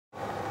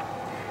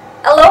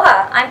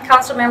I'm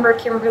Councilmember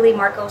Kymberly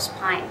Marcos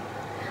Pine.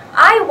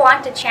 I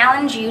want to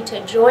challenge you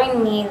to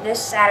join me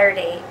this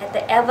Saturday at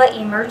the EVA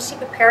Emergency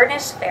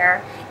Preparedness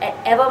Fair at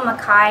Eva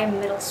Mackay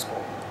Middle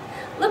School.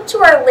 Look to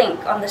our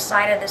link on the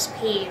side of this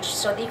page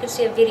so that you can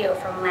see a video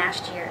from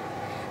last year.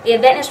 The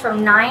event is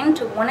from 9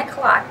 to 1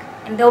 o'clock,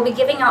 and they'll be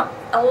giving out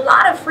a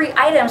lot of free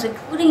items,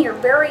 including your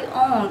very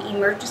own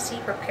emergency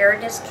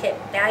preparedness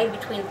kit valued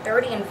between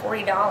 $30 and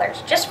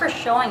 $40 just for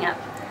showing up.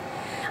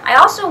 I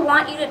also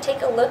want you to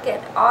take a look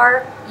at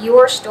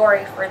your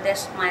story for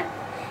this month.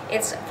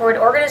 It's for an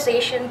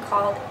organization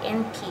called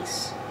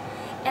Inpeace.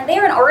 And they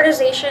are an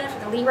organization for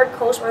the Leeward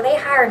Coast where they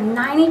hire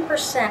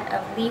 90%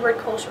 of Leeward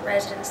Coast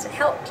residents to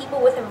help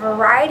people with a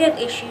variety of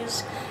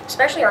issues,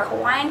 especially our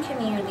Hawaiian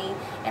community,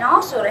 and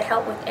also to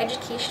help with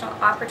educational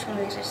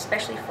opportunities,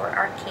 especially for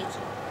our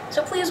Keiki.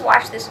 So please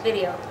watch this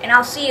video, and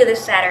I'll see you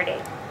this Saturday.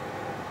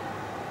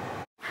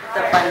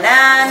 The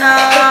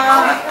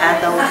banana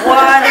and the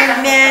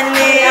watermelon.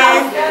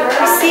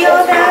 You see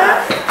all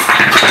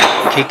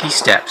that? Keiki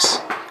Steps,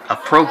 a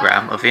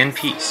program of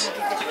Inpeace,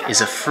 is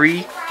a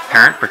free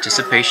parent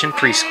participation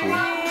preschool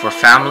for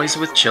families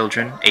with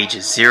children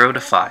ages 0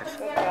 to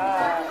 5.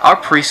 Our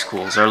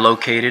preschools are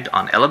located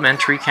on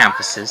elementary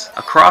campuses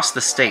across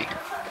the state,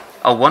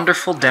 a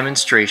wonderful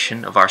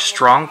demonstration of our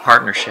strong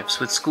partnerships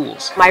with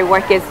schools. My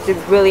work is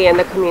really in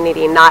the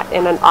community, not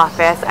in an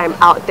office. I'm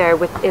out there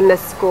within the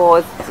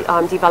schools,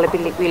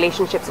 developing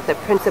relationships with the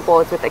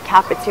principals, with the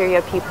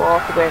cafeteria people,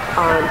 with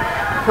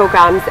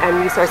programs and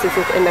resources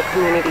within the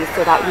community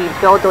so that we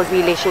build those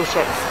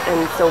relationships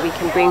and so we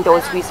can bring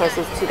those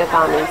resources to the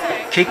families.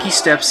 Keiki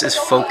Steps is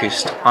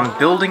focused on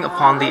building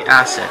upon the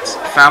assets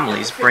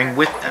families bring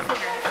with them,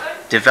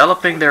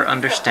 developing their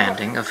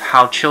understanding of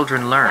how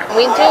children learn.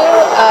 We do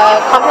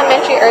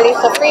complimentary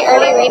free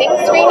early reading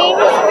screening.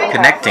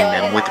 Connecting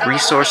them with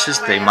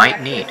resources they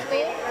might need,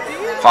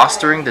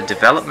 fostering the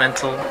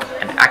developmental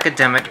and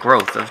academic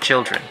growth of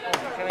children,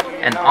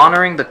 and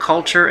honoring the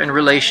culture and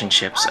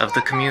relationships of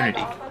the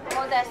community.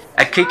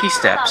 At Keiki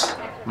Steps,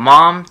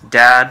 mom,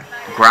 dad,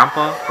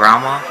 grandpa,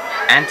 grandma,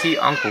 auntie,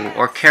 uncle,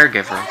 or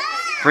caregiver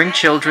bring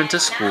children to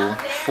school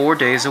 4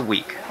 days a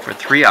week for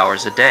 3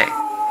 hours a day,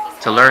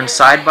 to learn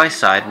side by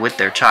side with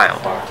their child.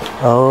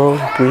 Oh,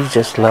 we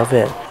just love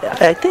it.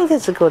 I think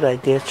it's a good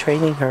idea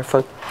training her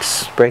for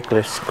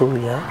regular school,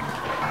 yeah.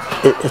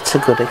 It's a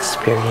good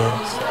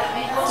experience.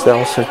 It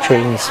also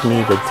trains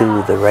me to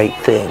do the right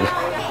thing.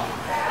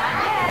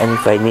 And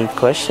if I need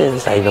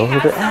questions, I know who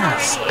to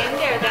ask.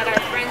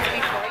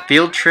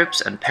 Field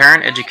trips and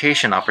parent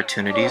education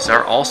opportunities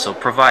are also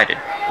provided.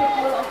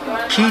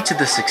 Key to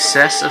the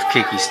success of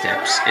Keiki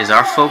Steps is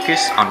our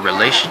focus on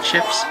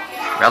relationships,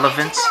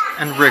 relevance,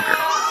 and rigor.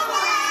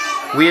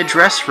 We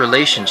address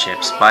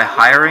relationships by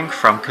hiring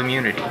from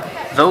community,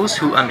 those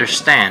who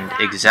understand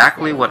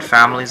exactly what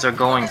families are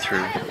going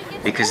through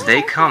because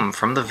they come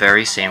from the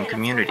very same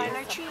community.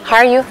 How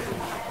are you?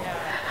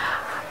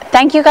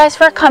 Thank you guys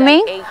for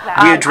coming.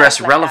 We address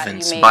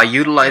relevance by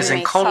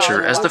utilizing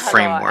culture as the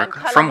framework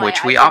from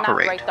which we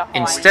operate,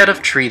 instead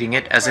of treating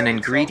it as an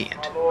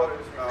ingredient.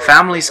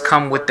 Families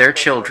come with their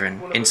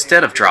children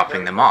instead of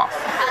dropping them off,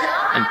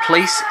 and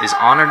place is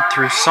honored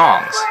through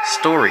songs,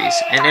 stories,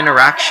 and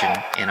interaction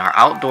in our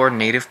outdoor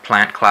native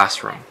plant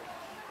classroom.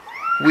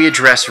 We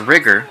address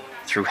rigor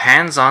through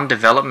hands-on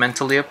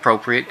developmentally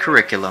appropriate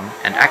curriculum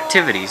and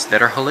activities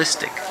that are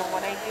holistic.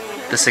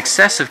 The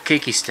success of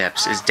Keiki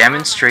Steps is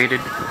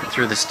demonstrated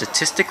through the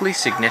statistically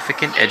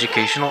significant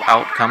educational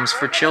outcomes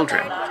for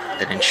children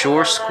that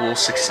ensure school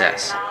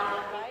success.